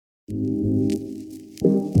Cheers,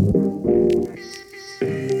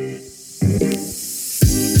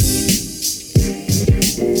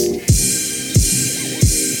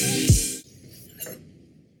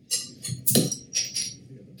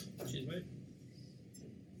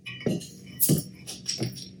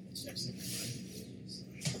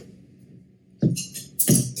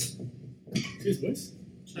 boys.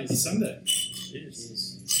 Happy Sunday. Cheers.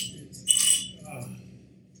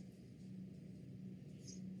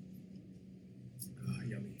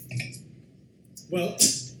 Yummy. Well,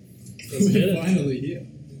 We're we're finally here.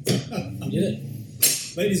 Yeah.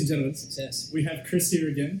 Ladies and gentlemen, Success. we have Chris here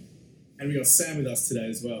again, and we got Sam with us today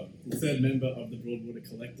as well, the third member of the Broadwater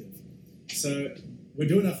Collective. So we're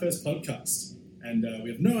doing our first podcast, and we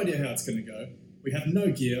have no idea how it's going to go. We have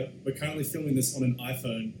no gear. We're currently filming this on an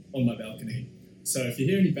iPhone on my balcony. So if you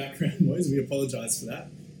hear any background noise, we apologise for that.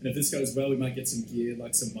 And if this goes well, we might get some gear,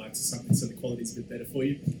 like some mics or something, so the quality's a bit better for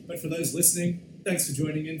you. But for those listening, thanks for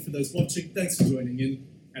joining in. For those watching, thanks for joining in.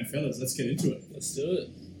 And fellas, let's get into it. Let's do it.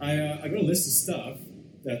 I got a list of stuff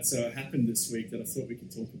that's happened this week that I thought we could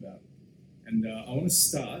talk about. And I want to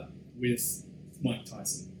start with Mike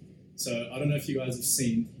Tyson. So I don't know if you guys have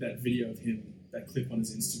seen that video of him, that clip on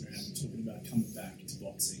his Instagram, talking about coming back to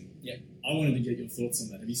boxing. Yep. I wanted to get your thoughts on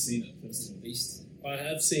that. Have you seen it first of all? Beast. I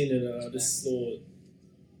have seen it, and I just thought,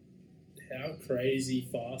 how crazy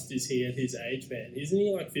fast is he at his age, man? Isn't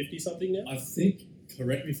he like 50-something now? I think,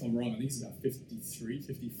 correct me if I'm wrong, I think he's about 53,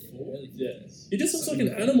 54. Yeah. He just looks like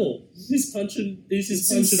an animal. He's punching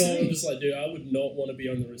on. I'm just like, dude, I would not want to be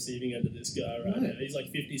on the receiving end of this guy right now. He's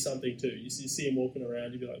like 50-something too. You see him walking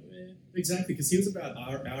around, you'd be like, eh. Exactly, because he was about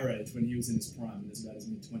our age when he was in his prime, and was about his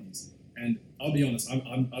mid-20s. And I'll be honest, I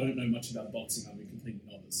don't know much about boxing. I'm a complete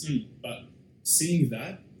novice. But seeing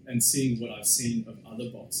that and seeing what I've seen of other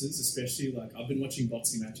boxers, especially like I've been watching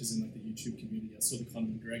boxing matches in like the YouTube community. I saw the Conor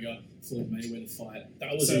McGregor, Floyd Mayweather fight.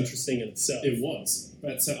 That was interesting in itself. It was.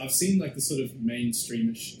 But so I've seen like the sort of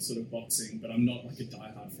mainstreamish sort of boxing, but I'm not like a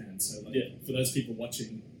diehard fan. So like for those people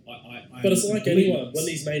watching, but it's like anyone, when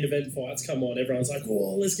these main event fights come on, everyone's like,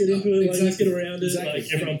 oh, let's get into it, like, let's get around it.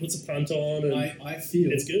 Like, everyone puts a punt on, and I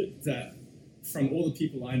feel it's good. That from all the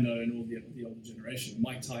people I know and all the older generation,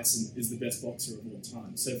 Mike Tyson is the best boxer of all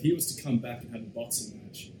time. So if he was to come back and have a boxing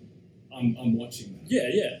match, I'm watching that.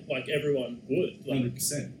 Yeah, like everyone would.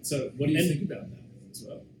 100%. So what do you think about that as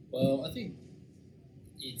well? Well, I think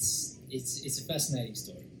it's a fascinating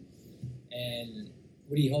story. And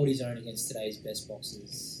would he hold his own against today's best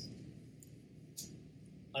boxers?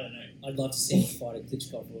 I don't know. I'd love to see him fight a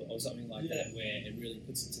Klitschko or something like that, where it really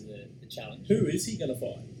puts it to the challenge. Who is he going to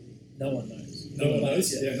fight? No one knows. No one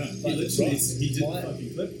knows yet. Yeah, no. But He did the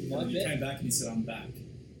fucking clip. And he came back and he said, I'm back.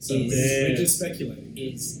 So we're just speculating.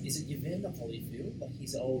 Is it Evander Holyfield? Like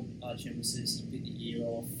his old arch nemesis, he bit the ear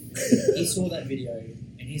off. He saw that video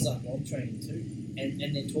and he's like, well, I'm training too.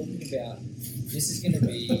 And they're talking about this is going to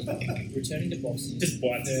be returning to boxing. Just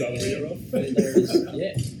bites his other ear off.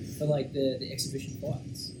 For like the exhibition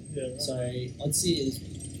fights. Yeah, right. So I'd see it as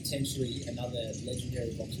potentially another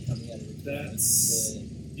legendary boxer coming out of it. That's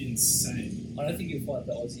insane. I don't think he'll fight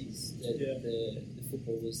the Aussies, the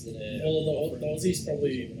footballers that are... Well, the Aussies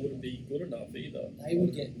probably wouldn't be good enough either. They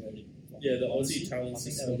would get murdered. Yeah, the Aussie talent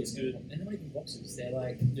system is good. And they're not even boxers. They're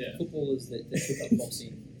like footballers that took up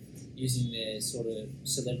boxing using their sort of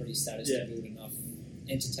celebrity status to build enough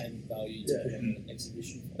entertainment value to put on an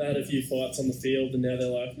exhibition. They had a few fights on the field and now they're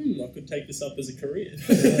like, I could take this up as a career.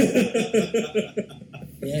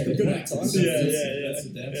 Yeah, but Mike Tyson.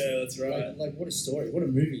 That's right. Like what a story! What a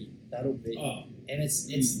movie that'll be! And it's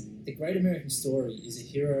the great American story is a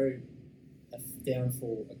hero, a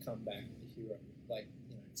downfall, a comeback, a hero. Like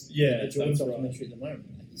the Jordan documentary at the moment.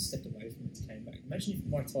 Like he stepped away from it, came back. Imagine if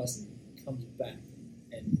Mike Tyson comes back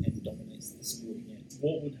and dominates the sport again.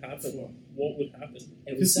 What would happen? What would happen?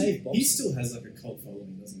 It would save boxing. He still has like a cult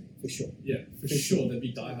following, doesn't he? For sure. Yeah, for sure. There'd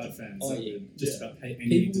be diehard fans that would just about pay anything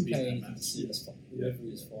People to would be pay in anything that to match. see this fight. Whoever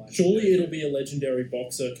is fighting. Surely it'll be a legendary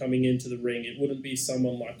boxer coming into the ring. It wouldn't be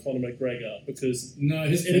someone like Conor McGregor because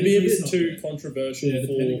it'd be a bit too controversial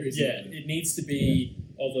it needs to be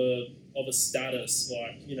of a status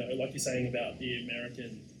like you're saying about the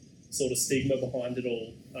American sort of stigma behind it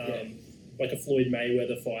all. Like a Floyd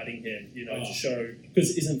Mayweather fighting him, to show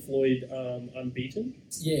because isn't Floyd unbeaten?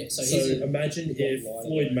 Yeah. So imagine if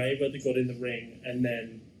Floyd Mayweather got in the ring and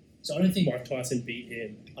then I don't think Mike Tyson beat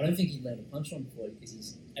him. I don't think he'd land a punch on Floyd because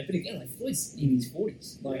he's. But again, like Floyd's in his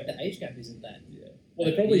 40s. Like the age gap isn't that. Yeah. Well,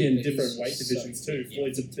 they're probably in different weight divisions too.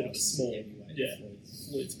 Floyd's a bit of a small. Yeah.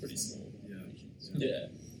 Floyd's pretty small. Yeah.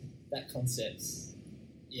 That concept.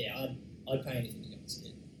 Yeah, I'd pay anything to go and see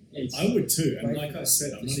it. I would too, and like I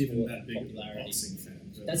said, I'm not even that big of a boxing fan.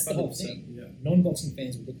 That's the whole thing. Yeah. Non-boxing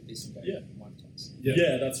fans would look at this and go, Mike Tyson.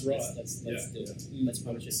 Yeah, that's right. Let's do it. Let's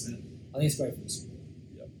push it. I think it's great for the sport.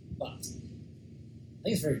 Yep. But I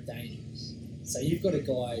think it's very dangerous. So you've got a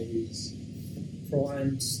guy who's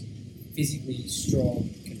primed, physically strong,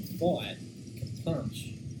 can fight, can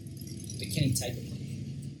punch, but can he take a punch?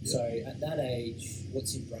 Yep. So at that age,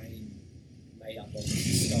 what's your brain made up of?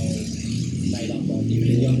 Skull made up of? Even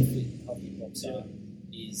a young, fit, healthy boxer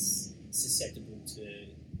is susceptible to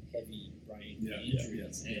heavy brain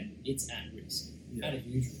injuries, and it's at risk. At a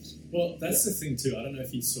huge risk. Well, that's the thing too. I don't know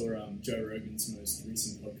if you saw Joe Rogan's most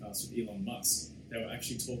recent podcast with Elon Musk. They were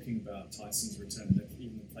actually talking about Tyson's return. They've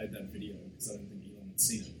even played that video because I don't think Elon had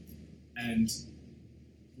seen it. And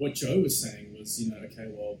what Joe was saying was, okay,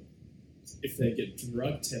 well, if they get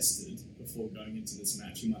drug tested before going into this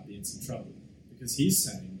match, he might be in some trouble. Because he's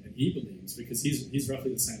saying, and he believes, because he's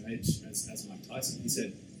roughly the same age as Mike Tyson, he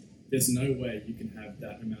said, there's no way you can have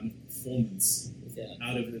that amount of performance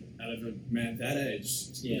out of a man that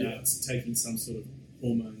age without taking some sort of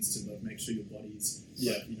hormones to make sure your body's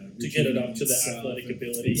to get it up to the athletic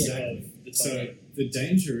ability of the time. So the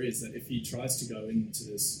danger is that if he tries to go into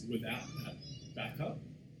this without that backup,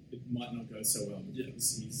 it might not go so well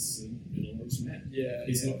because he's a middle-aged man.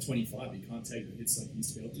 He's not 25. He can't take the hits like he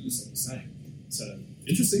used to be able to do. So you're saying. So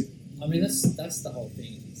interesting. I mean, that's the whole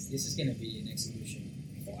thing. This is going to be an exhibition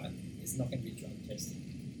fight. It's not going to be drug testing.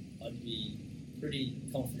 I'd be pretty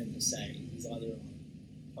confident to say he's either on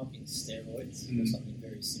pumping steroids or something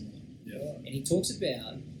very similar. And he talks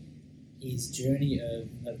about his journey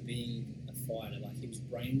of being a fighter. Like, he was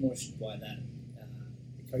brainwashed by that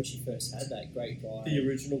the coach he first had, that great guy. The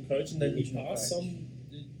original coach, and then he passed some.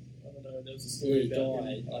 I don't know. There was a story about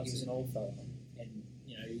him. Like, he was an old fella, and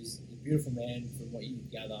he was a beautiful man from what you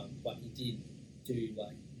gather. But he did do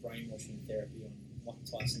like brainwashing therapy on Mike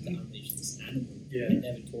Tyson to unleash this animal, and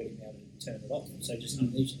never taught him how to turn it off. So just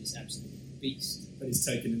unleashed this absolute beast that he's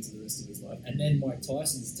taken into the rest of his life. And then Mike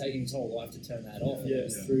Tyson's taking his whole life to turn that off.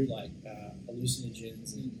 Through like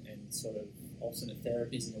hallucinogens and sort of alternate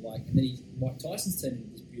therapies and the like. And then Mike Tyson's turned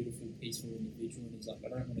into this beautiful, peaceful individual, and he's like, I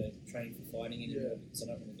don't want to train for fighting anymore because I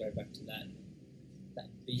don't want to go back to that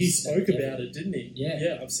beast. He spoke about it, didn't he?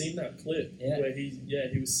 Yeah, I've seen that clip where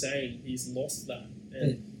he was saying he's lost that,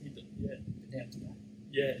 and now it's back.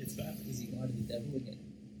 It's bad. He's ignited the devil again.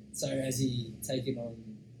 So has he taken on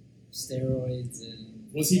steroids and?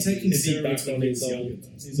 Was he taking steroids when he was younger?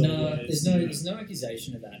 No, there's no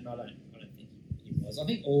accusation of that, and I don't think he was. I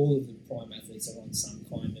think all of the prime athletes are on some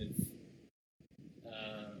kind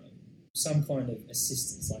of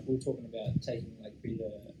assistance. Like, we were talking about taking like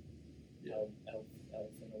breather, elephant or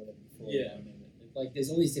whatever before. Like, there's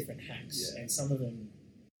all these different hacks, and some of them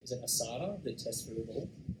is it ASADA that tests for it all.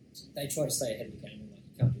 They try to stay ahead of the game. Like,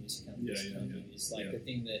 you can't do this, you can't do this, you can't do this. Like the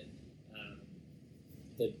thing that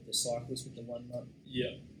the cyclist with the 1 month.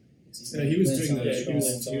 So he was doing that. He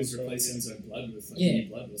was replacing his own blood with new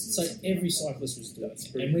blood. So every cyclist was doing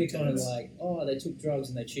it. And we're kind of like, they took drugs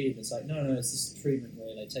and they cheated. It's like, no, it's this treatment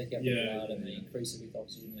where they take out the blood and they increase it with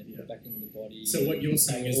oxygen, they put it back into the body. So what you're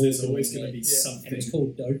saying is there's always going to be something. And it's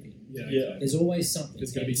called doping. There's always something.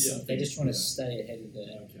 There's going to be something. They're just trying to stay ahead of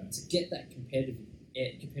to get that competitive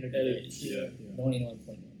edge.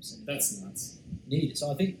 99.9%. That's nuts. Needed.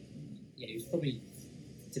 So I think, he was probably,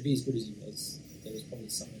 to be as good as he was, there was probably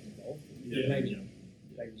something involved. Maybe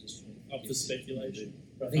just up for speculation.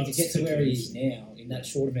 But I think to get to where he is now in that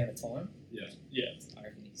short amount of time, I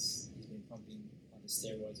reckon he's been pumping either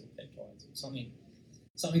steroids or peptides or something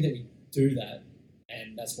that we do that,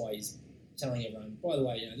 and that's why he's telling everyone, by the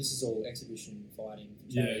way, this is all exhibition fighting.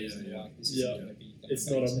 Like, this is going to be. It's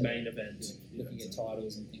not a main event. Looking at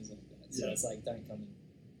titles and things like that. So it's like, don't come and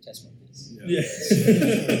test my piss.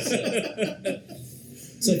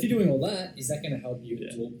 So if you're doing all that, is that going to help you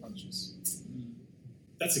absorb punches?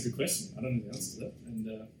 That's a good question. I don't know the answer to that,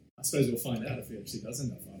 and I suppose we'll find out if he actually does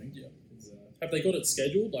end up fighting. Have they got it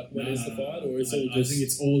scheduled? Like, when is the fight, or is it all just? I think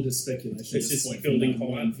it's all just speculation. It's just building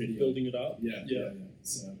it up.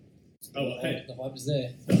 So, hey, the hype is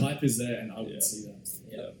there. The hype is there, and I would see that.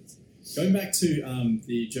 Going back to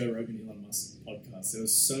the Joe Rogan Elon Musk podcast, there were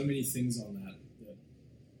so many things on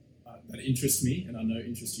that interest me, and I know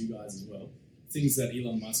interest you guys as well. Things that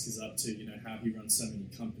Elon Musk is up to, how he runs so many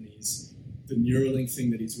companies, the Neuralink thing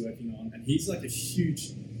that he's working on, and he's like a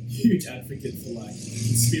huge advocate for like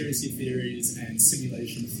conspiracy theories and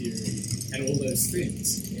simulation theory and all those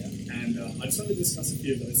things. And I just wanted to discuss a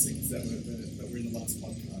few of those things that were in the last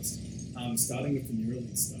podcast, starting with the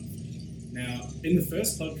Neuralink stuff. Now, in the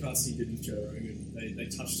first podcast he did with Joe Rogan, they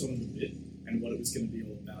touched on it a bit, and what it was going to be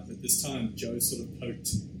all about. But this time, Joe sort of poked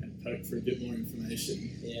for a bit more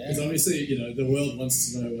information. Yeah. Because obviously, the world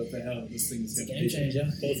wants to know what the hell this thing is going to be. Game changer.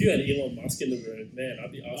 Well, if you had Elon Musk in the room, man,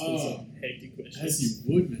 I'd be asking some hectic questions. As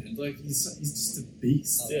you would, man. Like, he's just a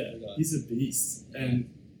beast. He's a beast. Yeah.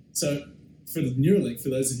 And so, for the Neuralink, for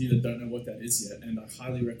those of you that don't know what that is yet, and I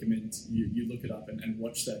highly recommend you look it up and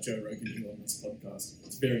watch that Joe Rogan Elon Musk podcast.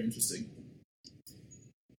 It's very interesting.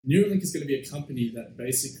 Neuralink is going to be a company that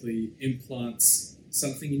basically implants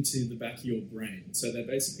something into the back of your brain. So they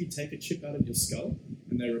basically take a chip out of your skull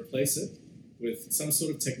and they replace it with some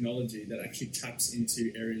sort of technology that actually taps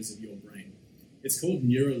into areas of your brain. It's called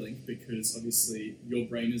Neuralink because obviously your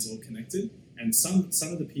brain is all connected and some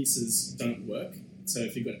of the pieces don't work. So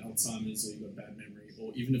if you've got Alzheimer's or you've got bad memory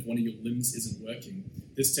or even if one of your limbs isn't working,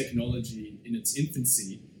 this technology in its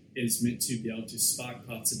infancy is meant to be able to spark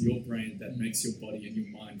parts of your brain that makes your body and your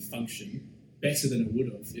mind function better than it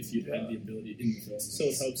would have if you'd had the ability in the first place. So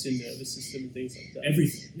it helps your nervous system and things like that.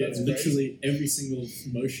 Everything. That's literally every single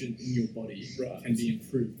motion in your body can be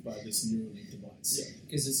improved by this Neuralink device. Yeah,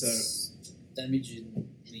 because it's damaged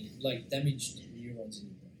neurons in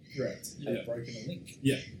your brain. Correct. Have broken a link.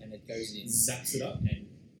 Yeah. And it goes in. Zaps it up. And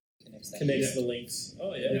connects the links.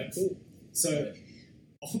 Oh, yeah. Cool. So,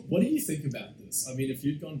 what do you think about this? I mean, if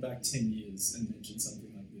you'd gone back 10 years and mentioned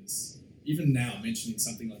something like this, even now mentioning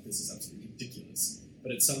something like this is absolutely ridiculous,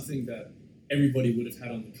 but it's something that everybody would have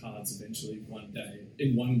had on the cards eventually one day,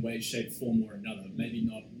 in one way, shape, form or another. Maybe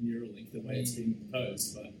not Neuralink the way it's being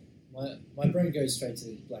proposed, but... My brain goes straight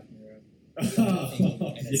to Black Mirror.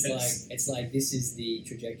 And it's like this is the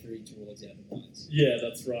trajectory towards our demise. Yeah,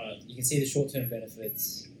 that's right. You can see the short-term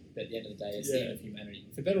benefits, but at the end of the day, it's the end of humanity,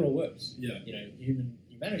 for better or worse. Yeah.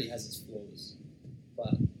 Humanity has its flaws,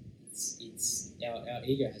 but it's our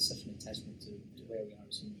ego has such an attachment to where we are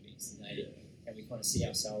as human beings today, and we kind of see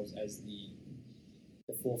ourselves as the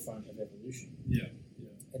forefront of evolution. Yeah.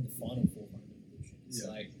 And the final forefront of evolution. It's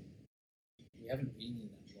like we haven't been here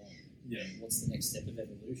that long. Yeah. What's the next step of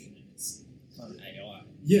evolution? And it's kind of AI.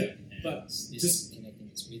 Yeah, and but just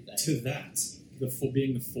connecting us with that. To that,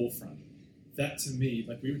 being the forefront, that to me,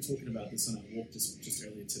 like we were talking about this on our walk just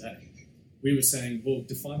earlier today. We were saying, well,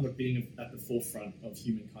 define what being at the forefront of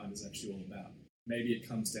humankind is actually all about. Maybe it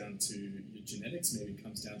comes down to your genetics, maybe it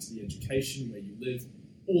comes down to the education, where you live,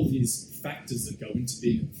 all these factors that go into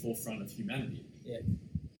being at the forefront of humanity. Yeah.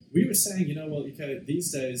 We were saying,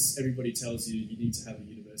 these days everybody tells you need to have a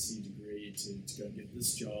university degree to go and get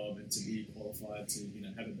this job and to be qualified to,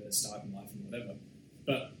 have a better start in life and whatever.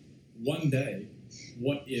 But one day,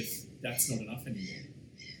 what if that's not enough anymore?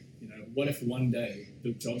 What if one day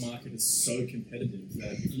the job market is so competitive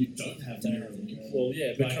that you don't have Neuralink? Well,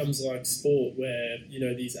 it becomes like sport where,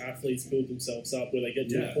 these athletes build themselves up where they get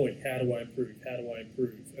to a point, how do I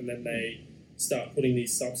improve? And then they start putting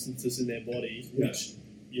these substances in their body, which,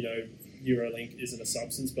 Neuralink isn't a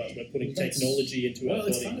substance, but we're putting technology into our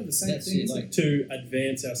body. It's kind of the same thing. To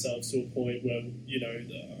advance ourselves to a point where,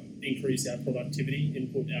 increase our productivity,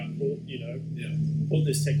 input, output, put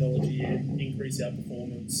this technology in, increase our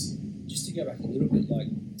performance. Just to go back a little bit,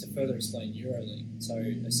 to further explain Neuralink, so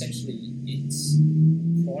essentially its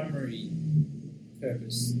primary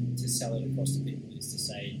purpose to sell it across to people is to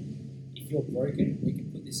say, if you're broken, we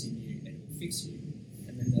can put this in you and it will fix you.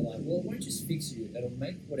 And then they're like, well, it won't just fix you, it'll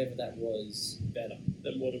make whatever that was better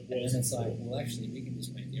than what it was. And then it's like, well, actually, we can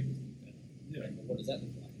just make everything better. Yeah. And what does that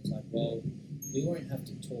look like? It's like, well, we won't have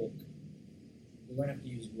to talk. We won't have to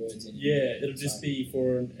use words anymore. Yeah, it'll just be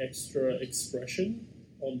for an extra expression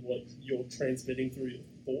on what you're transmitting through your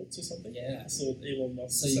thoughts or something. Yeah. That's what Elon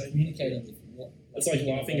Musk So is you're saying. communicating with what... It's like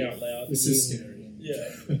laughing out loud. This is scary.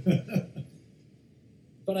 Yeah.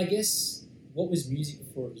 But I guess, what was music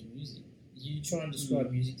before it was music? You try and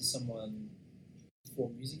describe music to someone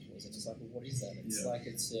before music was, and it's like, well, what is that? It's like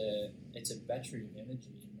it's a battery of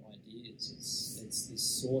energy and ideas. It's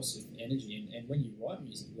this source of energy, and when you write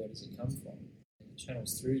music, where does it come from? It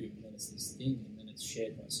channels through you, and then it's this thing, and then it's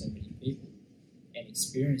shared by so many people and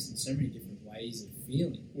experienced in so many different ways of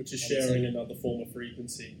feeling. Which is sharing another form of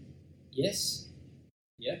frequency. Yes.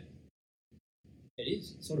 Yeah. It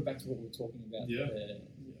is. Sort of back to what we were talking about.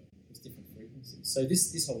 Those different frequencies. So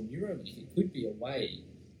this whole Neuralink, it could be a way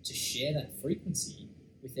to share that frequency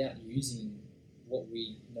without using what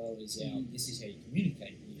we know as this is how you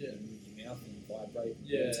communicate. You move your mouth and vibrate.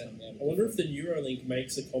 Yeah. I wonder if the Neuralink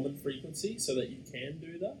makes a common frequency so that you can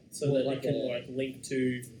do that? So that you can link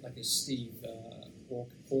to... Like a Steve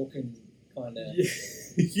Hawking kind of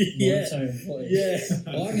monotone voice. Yeah.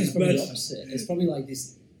 Well, I think it's probably the opposite. It's probably like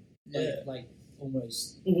this, like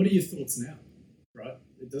almost... Well, what are your thoughts now, right?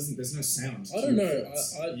 it doesn't. The's no sound. I don't know.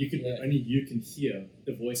 Only you can hear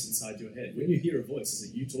the voice inside your head. When you hear a voice, is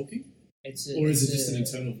it you talking? Or is it just an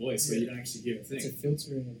internal voice where you don't actually hear a thing? It's a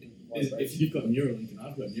filtering of vibration. If you've got Neuralink and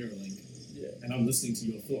I've got Neuralink, and I'm listening to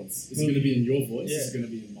your thoughts, is it going to be in your voice? Is it going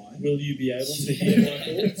to be in mine? Will you be able to hear my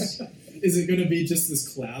thoughts? Is it going to be just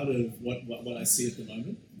this cloud of what I see at the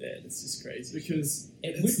moment? Yeah, it's just crazy. Because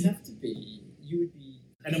it would have to be. You would be.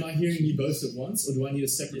 And am I hearing you both at once, or do I need a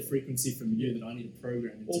separate frequency from you that I need to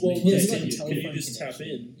program? Can you just tap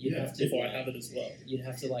in? If I have it as well, you'd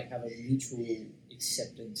have to have a mutual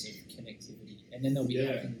acceptance of connectivity, and then there'll be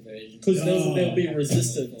hacking versions. Because there'll be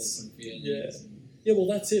resistance. Yeah, well,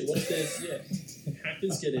 that's it. What if there's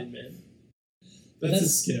hackers get in, man? That's a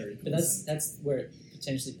scary. But that's where it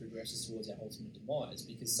potentially progresses towards our ultimate demise,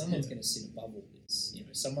 because someone's going to sit above all this.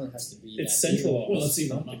 Someone has to be. It's centralized. Well,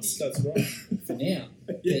 it's Elon Musk. That's right. For now,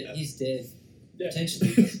 but he's dead.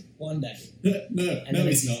 Potentially one day. No,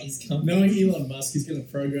 he's not. Knowing Elon Musk, he's going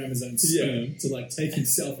to program his own sperm to take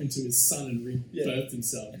himself into his sun and rebirth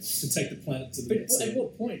himself to take the planet to the next. But at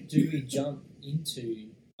what point do we jump into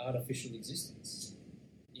artificial existence?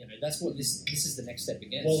 That's what this is the next step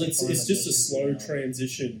again. Well, it's just a slow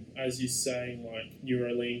transition, as you're saying,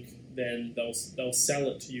 Neuralink. Then they'll sell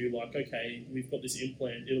it to you okay, we've got this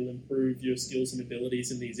implant, it'll improve your skills and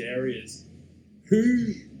abilities in these areas.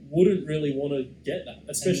 Who wouldn't really want to get that?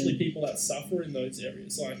 Especially people that suffer in those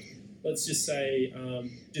areas. Let's just say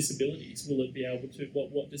disabilities. Will it be able to?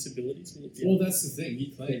 What disabilities will it be? Well, that's the thing.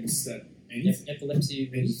 He claims that epilepsy,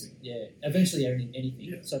 anything. Eventually anything.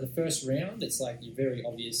 Yeah. So the first round, it's your very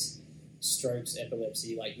obvious strokes,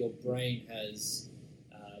 epilepsy. Your brain has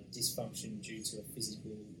dysfunction due to a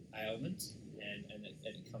physical ailment, and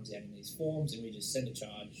it comes out in these forms, and we just send a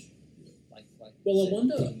charge. Well, I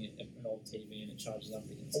wonder. An old TV and it charges up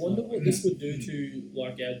against. I wonder what this would do to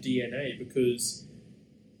our DNA, because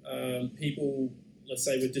people, let's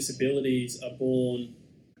say with disabilities, are born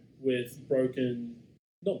with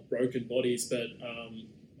not broken bodies, but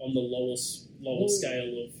on the lower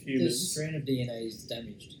scale of humans. The strand of DNA is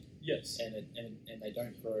damaged. Yes, and they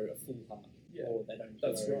don't grow a full heart. Yeah, or they don't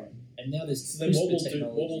grow. That's right. And now there's so then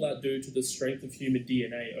what will that do to the strength of human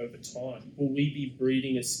DNA over time? Will we be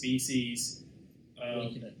breeding a species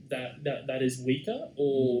that is weaker,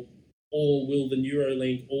 or will the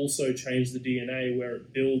Neuralink also change the DNA where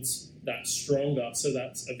it builds that stronger, so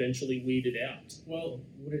that's eventually weeded out? Well,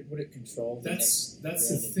 would it control? That's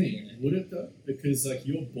the thing. DNA? Would it though? Because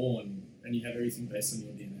you're born and you have everything based on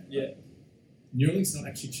your DNA. Right? Yeah. Neuralink's not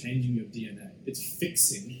actually changing your DNA. It's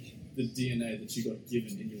fixing the DNA that you got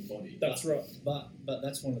given in your body. That's right. But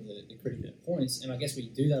that's one of the critical points, and I guess we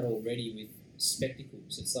do that already with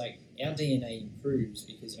spectacles. It's our DNA improves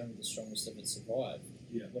because only the strongest of it survive.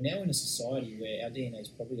 Yeah. We're now in a society where our DNA is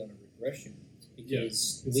probably on a regression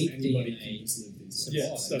because weak DNA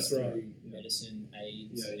survives through medicine,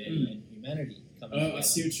 AIDS, and humanity. I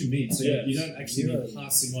see what you mean. So you don't actually be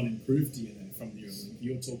passing on improved DNA from Neuralink.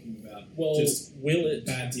 You're talking about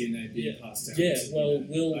bad DNA being passed down. Yeah,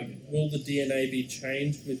 will the DNA be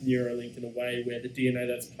changed with Neuralink in a way where the DNA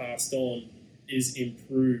that's passed on is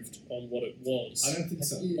improved on what it was? I don't think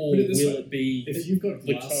so. Or will it be if you've got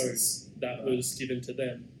glasses, the code that was given to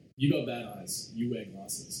them? You got bad eyes. You wear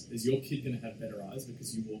glasses. Is your kid going to have better eyes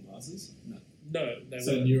because you wore glasses? No. No.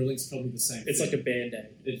 So Neuralink's probably the same. It's like a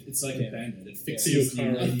Band-Aid. It's like a Band-Aid. It fixes the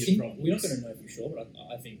immediate problems. We're not going to know for sure, but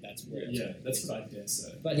I think that's where. Yeah, that's what I dare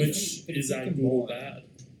say. But which is that more bad?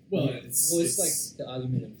 Well, it's like the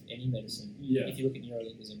argument of any medicine. Yeah. If you look at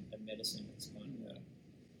Neuralink as a medicine, it's kind of.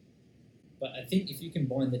 But I think if you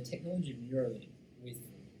combine the technology of Neuralink with,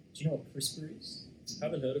 do you know what CRISPR is? I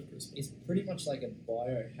haven't heard of CRISPR. It's pretty much like a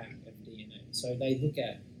biohack of DNA. So they look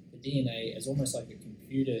at the DNA as almost like a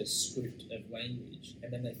computer script of language,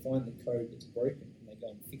 and then they find the code that's broken, and they go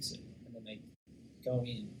and fix it, and then they go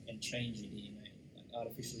in and change your DNA,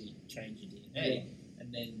 artificially change your DNA,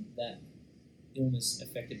 and then that illness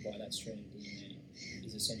affected by that strand of DNA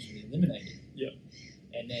is essentially eliminated. Yeah.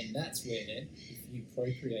 And then that's where, if you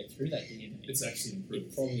procreate through that DNA, it's actually improved.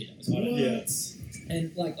 It probably does. Yeah.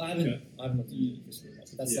 And I haven't looked into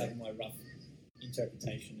CRISPR, but that's my rough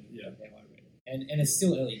interpretation of how I read it. And it's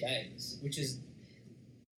still early days, which is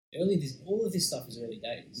all of this stuff is early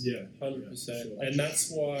days. Yeah, 100%. Sure. And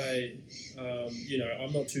that's why,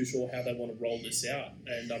 I'm not too sure how they want to roll this out,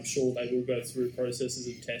 and I'm sure they will go through processes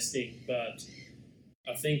of testing, but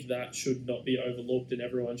I think that should not be overlooked, and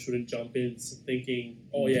everyone shouldn't jump in thinking,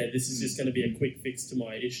 this is just going to be a quick fix to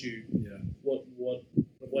my issue. Yeah.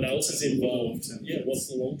 What else is involved? What's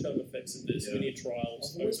the long-term effects of this? We need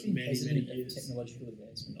trials over many years. Technological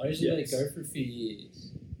advancement. I usually let it go for a few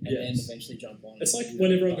years, and then eventually jump on. It's like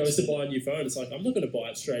when everyone goes to buy a new phone, it's like, I'm not going to buy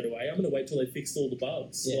it straight away. I'm going to wait till they fixed all the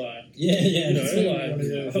bugs. Yeah. Like, You know, I'm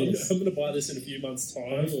going to buy this in a few months'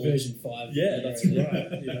 time. Version 5. Yeah, that's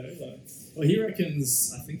right. Well, he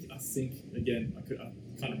reckons, I think again, I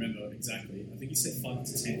can't remember exactly. I think he said 5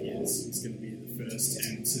 to 10 years is going to be the first,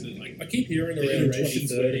 and so that, like, I keep hearing the around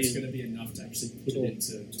iterations where 2030. it's going to be enough to actually put it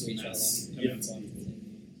into mass.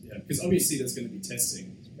 Yeah, because obviously there's going to be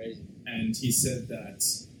testing. It's crazy. And he said that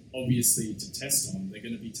obviously to test on, they're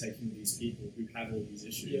going to be taking these people who have all these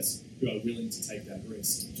issues, who are willing to take that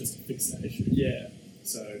risk just to fix that issue. Yeah.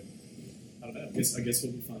 So, I don't know. I guess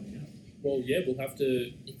we'll be finding out. Well, yeah, we'll have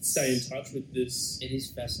to stay in touch with this. It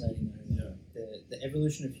is fascinating, though. Yeah. The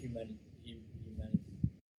evolution of human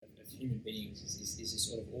beings is just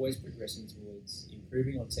sort of always progressing towards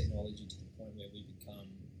improving on technology to the point where we become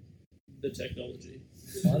the technology.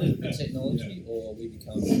 Either the technology or we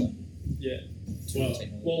become like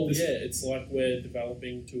technology. Well, it's like we're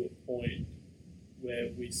developing to a point where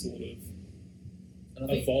we sort of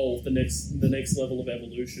evolve. The next level of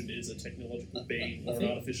evolution is a technological being or an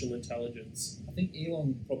artificial intelligence. I think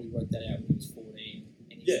Elon probably worked that out when he was 14.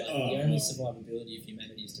 And he's the only survivability of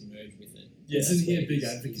humanity is to merge with it. Yeah, isn't he a big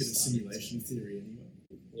advocate of simulation theory anyway?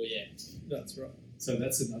 Well, yeah. That's right. So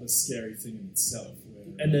that's another scary thing in itself.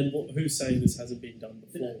 And then who's saying this hasn't been done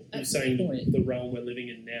before? Who's saying the realm we're living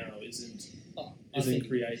in now isn't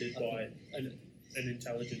created by an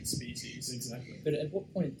intelligent species? Exactly. But at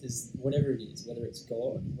what point does whatever it is, whether it's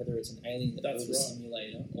God, whether it's an alien that builds a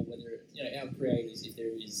simulator, or whether our creators, if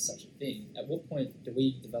there is such a thing, at what point do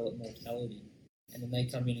we develop mortality, and then they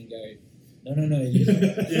come in and go, no, you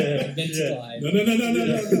meant to die. No. Meant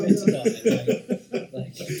to die.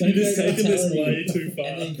 Like, you're just taking this way too far.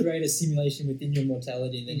 And then create a simulation within your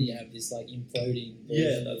mortality, and then you have this like imploding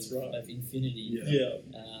of infinity.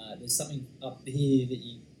 There's something up here that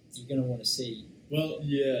you're going to want to see. Well,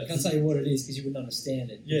 I can't tell you what it is because you wouldn't understand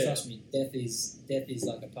it. But trust me, death is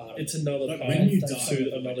like a part of it. It's another like part when you to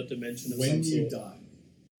die, another dimension of when some you sort. die,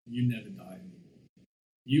 you never die anymore.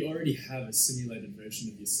 You already have a simulated version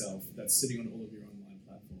of yourself that's sitting on all of your online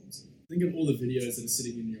platforms. Think of all the videos that are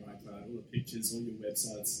sitting in your iCloud, all the pictures, all your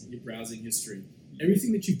websites, your browsing history.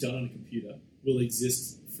 Everything that you've done on a computer will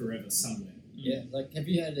exist forever somewhere. Yeah, like have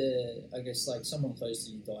you had someone close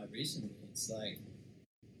to you die recently? It's like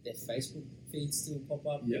their Facebook feeds still pop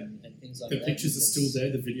up and things like that. The pictures are still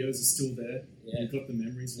there, the videos are still there. Yeah. You've got the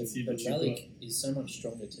memories with you. The relic is so much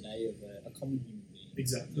stronger today of a common human being.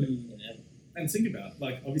 Exactly. Than ever. And think about,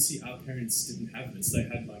 obviously our parents didn't have this. They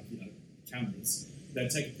had, cameras. They'd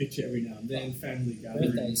take a picture every now and then, family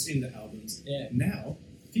gatherings, in the albums. Yeah. Now,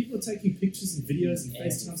 people are taking pictures and videos and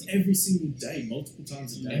FaceTimes every single day, multiple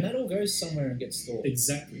times a day. And that all goes somewhere and gets stored.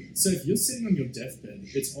 Exactly. So if you're sitting on your deathbed,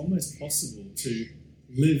 it's almost possible to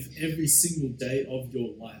live every single day of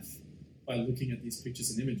your life by looking at these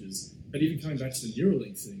pictures and images. But even coming back to the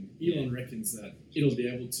Neuralink thing, Elon reckons that it'll be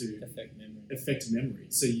able to affect memory.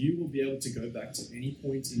 So you will be able to go back to any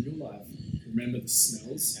point in your life, remember the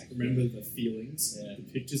smells, remember the feelings, the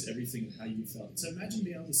pictures, everything, how you felt. So imagine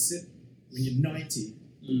being able to sit when you're 90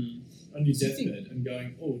 on your deathbed and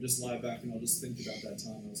going, just lie back and I'll just think about that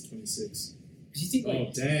time I was 26. You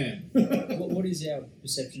think, damn. what is our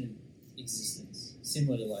perception of existence?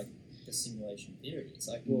 Similar to the simulation theory. It's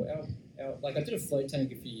like, I did a float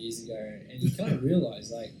tank a few years ago, and you kind of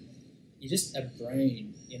realise you're just a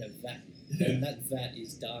brain in a vat, and that vat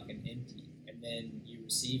is dark and empty, and then you're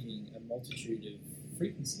receiving a multitude of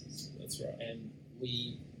frequencies. That's right. And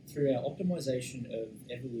we, through our optimization of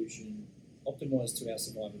evolution, optimise to our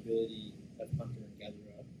survivability of hunter and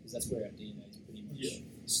gatherer, because that's where our DNA is pretty much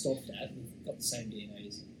stopped at. We've got the same DNA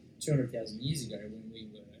as 200,000 years ago when we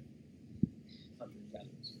were hunter and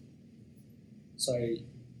gatherers. So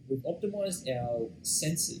we've optimised our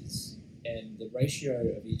senses and the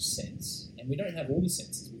ratio of each sense, and we don't have all the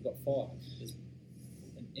senses. We've got 5. There's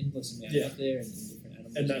an endless amount out there in different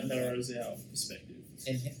animals. And that narrows our perspective.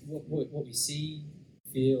 And what we see,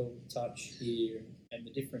 feel, touch, hear, and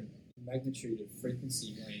the different magnitude of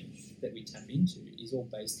frequency range that we tap into is all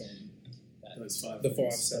based on that. Those 5. The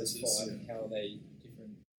 5 senses. And how they,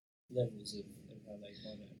 different levels of how they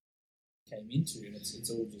kind of came into, and it's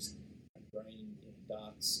all just a brain in a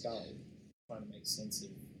dark skull trying to make sense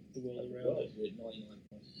of the world around it. Where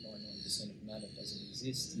 99.99% of matter doesn't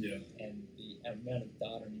exist. Yeah. And the amount of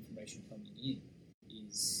data and information coming in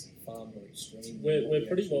is far more extreme. We're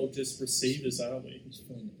pretty well just receivers, aren't we? Just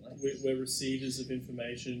filling the blanks. We're receivers of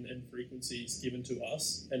information and frequencies given to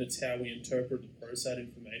us, and it's how we interpret and process that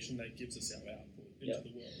information that gives us our output into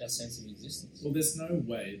the world. Our sense of existence. Well, there's no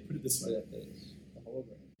way, put it this way, the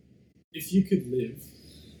hologram. if you could live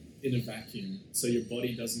in a vacuum, so your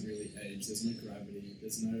body doesn't really age. There's no gravity.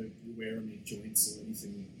 There's no wear on your joints or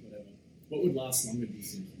anything, whatever. What would last longer, do you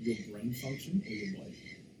think? Your brain function or your body?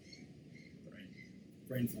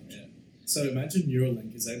 Brain function. Yeah. So imagine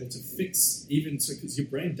Neuralink is able to fix because your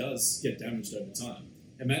brain does get damaged over time.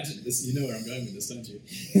 Imagine this. You know where I'm going with this, don't you?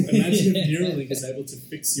 Imagine if Neuralink is able to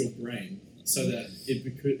fix your brain so that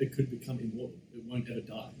it could become immortal. It won't ever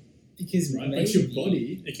die. Because but your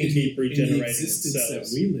body, it can keep regenerating in the existence itself.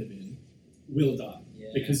 that we live in, will die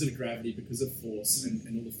because of gravity, because of force,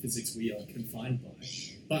 and all the physics we are confined by.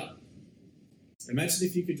 But imagine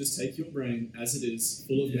if you could just take your brain as it is,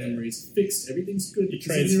 full of memories, fixed, everyth's good. You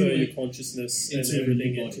transfer your consciousness and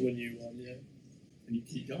everything into a new one, and you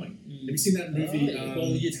keep going. Have you seen that movie?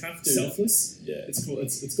 Well, you'd have to. Selfless. Yeah, it's called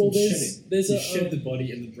shedding. You shed the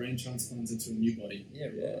body, and the brain transplants into a new body. Yeah,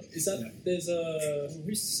 right. Is that there's a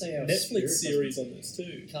who's to say our Netflix series on this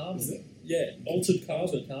too? Carbon. Yeah, Altered Carbon.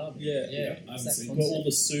 Altered Carbon. Yeah. I haven't seen it. Where all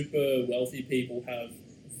the super wealthy people have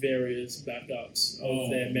various backups of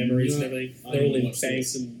their memories and everything. They're all in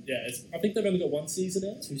banks and I think they've only got one season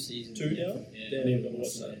out. 2 seasons. 2 now. Yeah, I've got to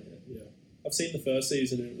watch that. I've seen the first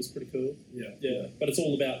season and it was pretty cool. Yeah. But it's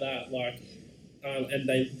all about that, and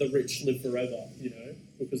the rich live forever,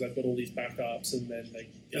 because they've got all these backups, and then they.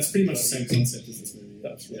 That's pretty much the same concept as this movie.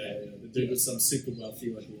 That's right. Yeah. The dude was some super wealthy,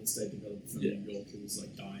 real estate developer from New York who was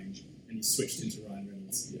dying, and he switched into Ryan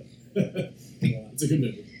Reynolds. It's a good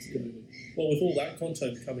movie. Well, with all that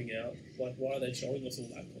content coming out, why are they showing us all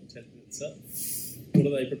that content in itself? What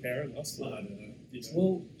are they preparing us for? I don't know.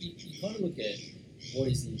 Well, you kind of look at what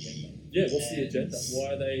is the agenda. Yeah, what's the agenda?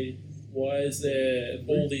 Why is there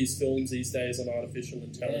all these films these days on artificial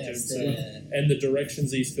intelligence and the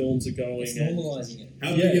directions these films are going? It's normalising it.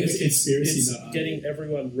 How big of a conspiracy it's getting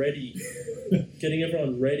everyone ready,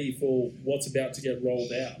 for what's about to get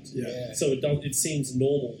rolled out. Yeah. So it seems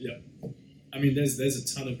normal. Yeah. I mean, there's a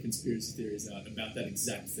ton of conspiracy theories out about that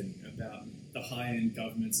exact thing, about the high-end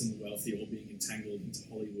governments and the wealthy all being entangled into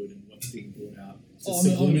Hollywood and what's being brought out to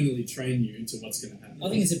subliminally train you into what's going to happen. I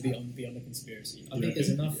think it's beyond a conspiracy. I think there's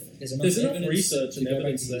enough research and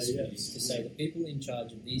evidence to say the people in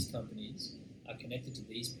charge of these companies are connected to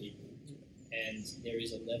these people, and there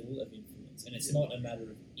is a level of influence. And it's not a matter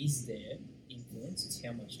of is there influence; it's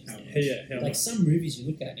how much is there. How much. Some movies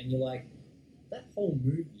you look at and you're like, that whole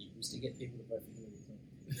movie was to get people to vote for Hillary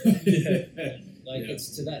Clinton.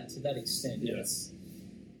 It's to that extent. Yeah.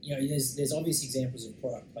 It's, there's obvious examples of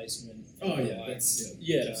product placement. Oh yeah, I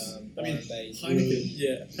mean,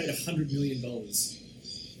 Heineken paid $100 million.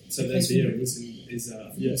 So their beer is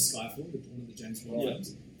Skyfall, one of the James Bond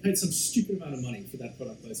films. Paid some stupid amount of money for that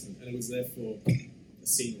product placement, and it was there for a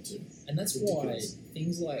scene or two. And that's why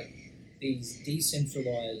things like these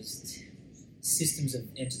decentralized systems of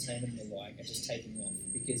entertainment and the like are just taking off,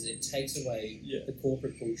 because it takes away the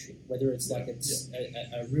corporate bullshit. Whether it's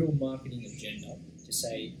a real marketing agenda to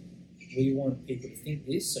say we want people to think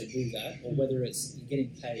this, so do that, or whether it's you're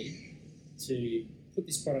getting paid to put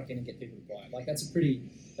this product in and get people to buy it. That's a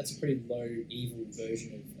pretty low evil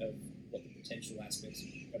version of what the potential aspects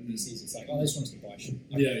of this is. It's like, they just want us to buy shit.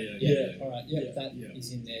 Okay. All right, that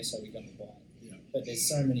is in there, so we're going to buy it. Yeah. But there's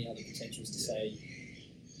so many other potentials to say.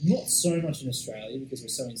 Not so much in Australia because we're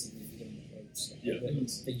so insignificant in the world. So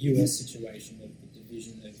the US situation, the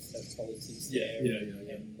division of politics there,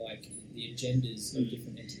 and the agendas of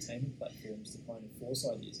different entertainment platforms to kind of force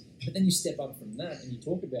ideas. But then you step up from that and you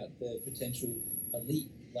talk about the potential elite,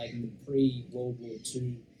 like the pre-World War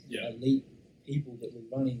II elite people that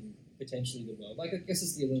were running potentially the world. I guess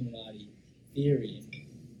it's the Illuminati theory, and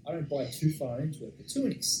I don't buy too far into it, but to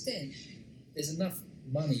an extent, there's enough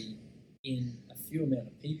money in a few amount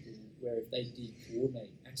of people where if they did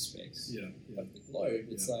coordinate aspects of the globe,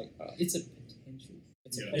 it's it's a potential.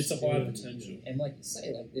 It's a high potential. And like you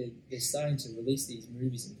say, they're starting to release these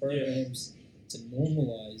movies and programs to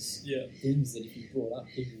normalise things that if you brought up,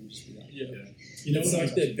 people would just be like, It's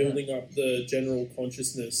like they're building up the general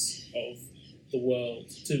consciousness of the world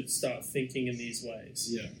to start thinking in these ways.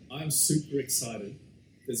 Yeah, I'm super excited.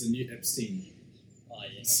 There's a new Epstein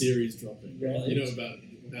series dropping. Right. You know about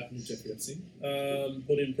what happened to Jeffrey Epstein?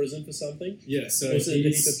 Put in prison for something? Yeah, so was it a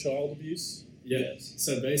heap of child abuse? Yeah. Yes.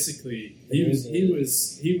 So basically, he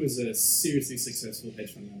was a seriously successful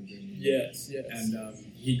hedge fund manager in New York. Yes. And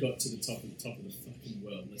he got to the top of the fucking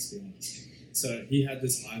world. Let's be honest. So he had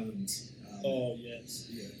this island. Oh yes.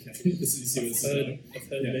 Yeah. Okay. I've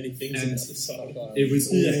heard many things about this island. It was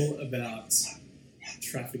all about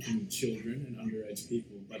trafficking children and underage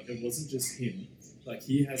people, but it wasn't just him. Like,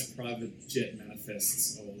 he has private jet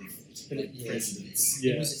manifests of presidents.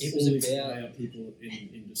 It was all higher people in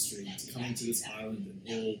industry coming to this island and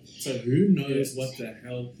all. So who knows what the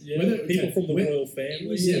hell? Yeah, whether people from the royal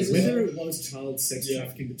family. Whether it was child sex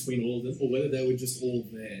trafficking between all of them, or whether they were just all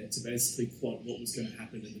there to basically plot what was going to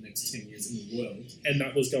happen in the next 10 years in the world, and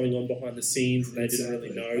that was going on behind the scenes, and they didn't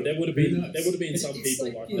really know. There would have been some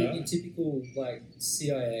people like that. Your typical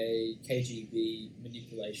CIA, KGB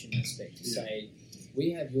manipulation aspect to say,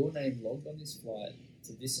 we have your name logged on this flight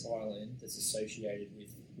to this island that's associated with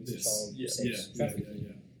child sex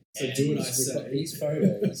trafficking. So do what I say. We've got these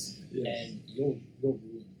photos, and you're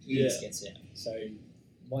ruined. This gets out. So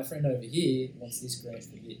my friend over here wants this grant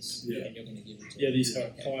for this, and you're going to give it to him. These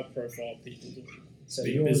high-profile people. So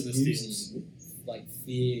you're using like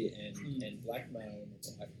fear and blackmail and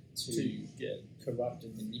the type to corrupt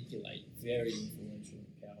and manipulate very influential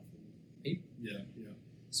and powerful people.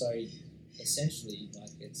 So essentially, like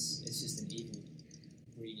it's just an evil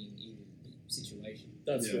breeding evil situation.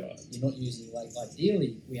 That's right. You're not using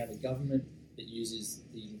ideally we have a government that uses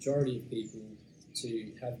the majority of people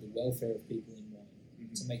to have the welfare of people in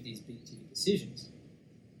mind to make these big ticket decisions.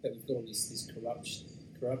 But we've got all this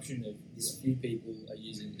corruption of this few people are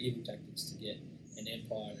using evil tactics to get an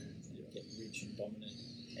empire and get rich and dominant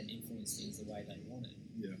and influence things the way they want it.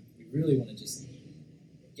 We really want to just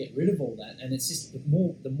get rid of all that, and it's just the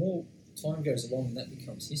more time goes along and that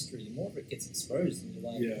becomes history, the more of it gets exposed, and you're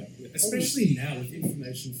like, especially now with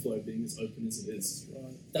information flow being as open as it is.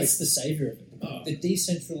 Right. That's the savior of it. The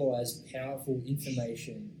decentralized, powerful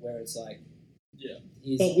information where it's like,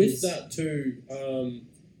 but with that too,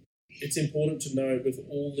 it's important to note with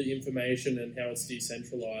all the information and how it's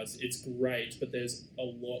decentralized, it's great, but there's a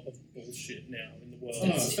lot of bullshit now in the world.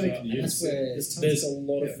 Fake news. That's where there's a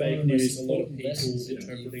lot of fake news, a lot of people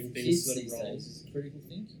interpreting things that are wrong. Is critical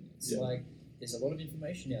thinking. It's like there's a lot of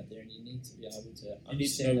information out there, and you need to be able to understand. You need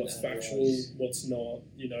to know what's factual, what's not,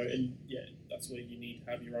 and that's where you need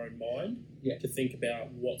to have your own mind to think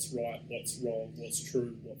about what's right, what's wrong, what's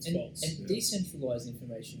true, what's false. And decentralized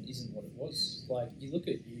information isn't what it was. Like, you look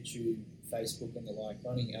at YouTube, Facebook, and the like,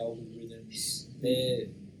 running algorithms,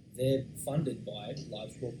 they're funded by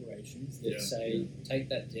large corporations that say, take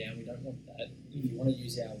that down, we don't want that. If you want to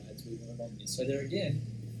use our ads, we want it on this. So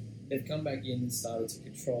they've come back in and started to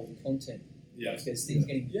control the content. Like, there's things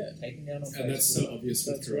getting taken down on Facebook. And that's so obvious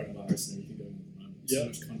with coronavirus and everything going on at the moment. So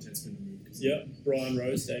much content's been removed. Brian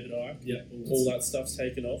Rose, David Icke. All that stuff's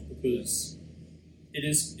taken off because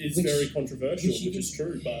it's very controversial, which is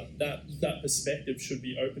true, but that perspective should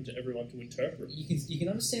be open to everyone to interpret. You can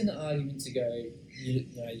understand the argument to go,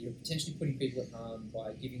 you're potentially putting people at harm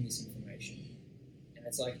by giving this information. And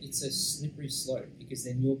it's like, it's a slippery slope, because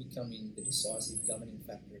then you're becoming the decisive governing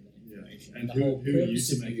factor of that information. And the who whole purpose used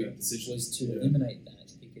to make that decision was to eliminate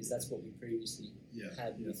that, because that's what we previously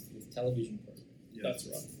had with television programs. That's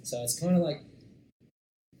right. So it's kind of like,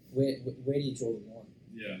 where do you draw the line?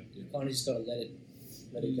 You kind of just got to let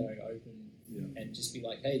it go open, and just be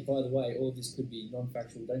like, hey, by the way, all this could be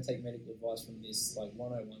non-factual. Don't take medical advice from this. Like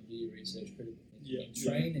 101, do your research, critical thinking, and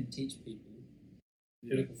train and teach people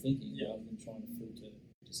critical thinking rather than trying to filter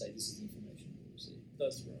to say this is the information we receive.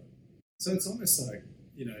 That's right. So it's almost like,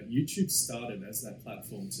 YouTube started as that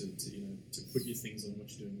platform to put your things on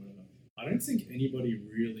what you're doing, whatever. I don't think anybody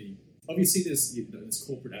really. Obviously, there's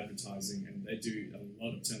corporate advertising, and they do a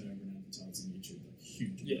lot of turnover in advertising. YouTube, like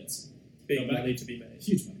huge amounts. Big money to be made.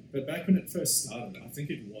 Huge money. But back when it first started, I think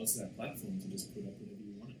it was that platform to just put up whatever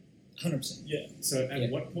you wanted. 100%. Yeah. So at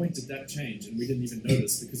what point did that change, and we didn't even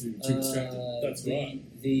notice because we were too distracted? That's right.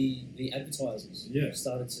 The advertisers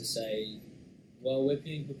started to say, well, we're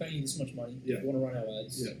paying you this much money. If you want to run our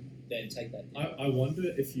ads, then take that down. I wonder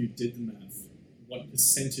if you did the math, what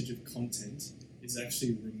percentage of content is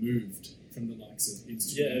actually removed from the likes of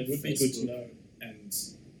Instagram, it would be good to know. And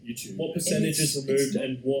YouTube. What percentage is removed,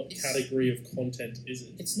 and what category of content is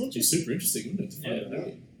it? It's not just super interesting, wouldn't it? To find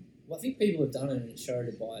out. Well, I think people have done it, and it showed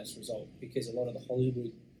a biased result, because a lot of the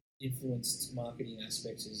Hollywood influenced marketing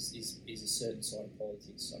aspects is a certain side of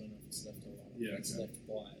politics. I don't know if it's left or right. It's left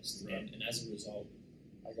biased, and as a result,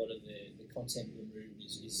 a lot of the content removed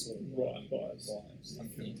is sort of biased. I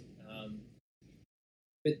think.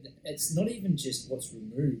 But it's not even just what's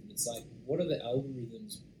removed. It's like, what are the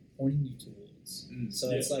algorithms pointing you towards?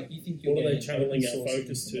 So it's like, you think you're what are they channeling our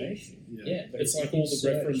focus to? But it's like all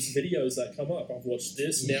the reference videos that come up. I've watched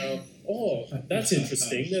this now. Oh, that's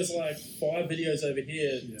interesting. There's like 5 videos over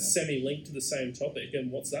here semi-linked to the same topic,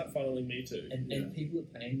 and what's that funneling me to? And people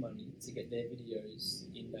are paying money to get their videos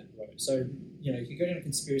in that road. So, if you go down a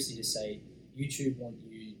conspiracy to say YouTube want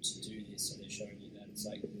you to do this, so they're showing you that, it's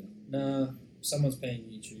like, nah, someone's paying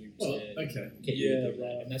YouTube to get you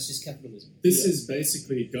right. And that's just capitalism. This is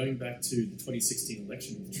basically going back to the 2016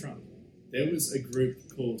 election with Trump. There was a group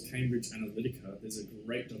called Cambridge Analytica. There's a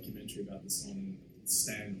great documentary about this on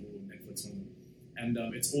Stan or Netflix on, and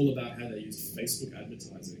it's all about how they used Facebook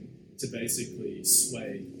advertising to basically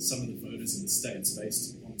sway some of the voters in the States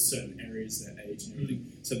based on certain areas, their age and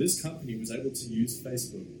everything. So this company was able to use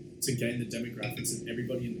Facebook to gain the demographics of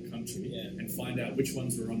everybody in the country and find out which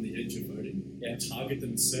ones were on the edge of voting and target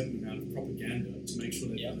them a certain amount of propaganda to make sure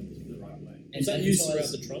they voted the right way. And was that used throughout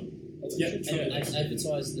the Trump election? And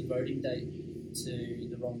advertise the voting date to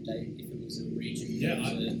the wrong date if it was a region.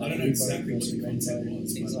 I don't know exactly what the content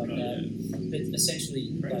was. Things like that. But essentially,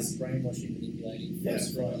 like brainwashing, manipulating,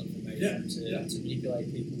 falsifying information to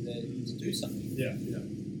manipulate people to do something.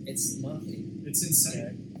 It's marketing. It's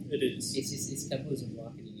insane. It is. It's capitalism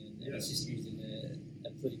marketing, and it's just used in a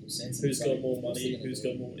political sense. Who's got more money? Who's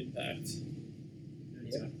got more impact?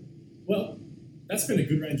 Exactly. Well, that's been a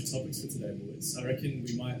good range of topics for today, boys. I reckon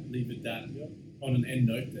we might leave it that on an end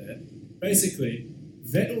note there. Basically,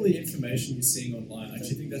 vet all the information you're seeing online. I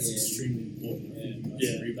actually think that's extremely important.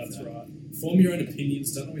 That's right. Form your own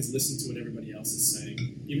opinions. Don't always listen to what everybody else is saying.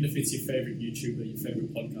 Even if it's your favourite YouTuber, your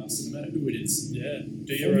favourite podcaster, no matter who it is.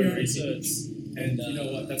 Do your own research. And you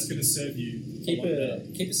know what? That's going to serve you. Keep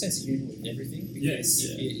a sense of humour with everything. Because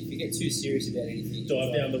if you get too serious about anything,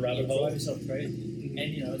 dive down the rabbit hole. Drive yourself crazy. And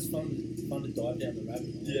it's fun to dive down the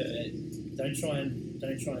rabbit hole. Don't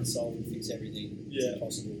try and solve and fix everything.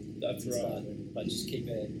 Possible. That's right. But just keep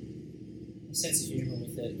a sense of humour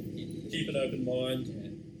with it. Keep an open mind.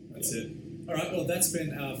 That's it. All right. Well, that's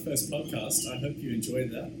been our first podcast. I hope you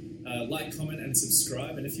enjoyed that. Like, comment, and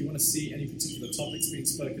subscribe. And if you want to see any particular topics being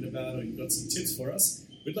spoken about, or you've got some tips for us,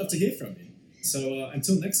 we'd love to hear from you. So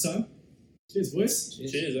until next time, cheers, boys.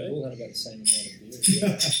 Cheers, We all had about the same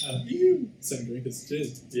amount of beer. Same drinkers.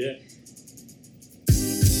 Cheers. Yeah.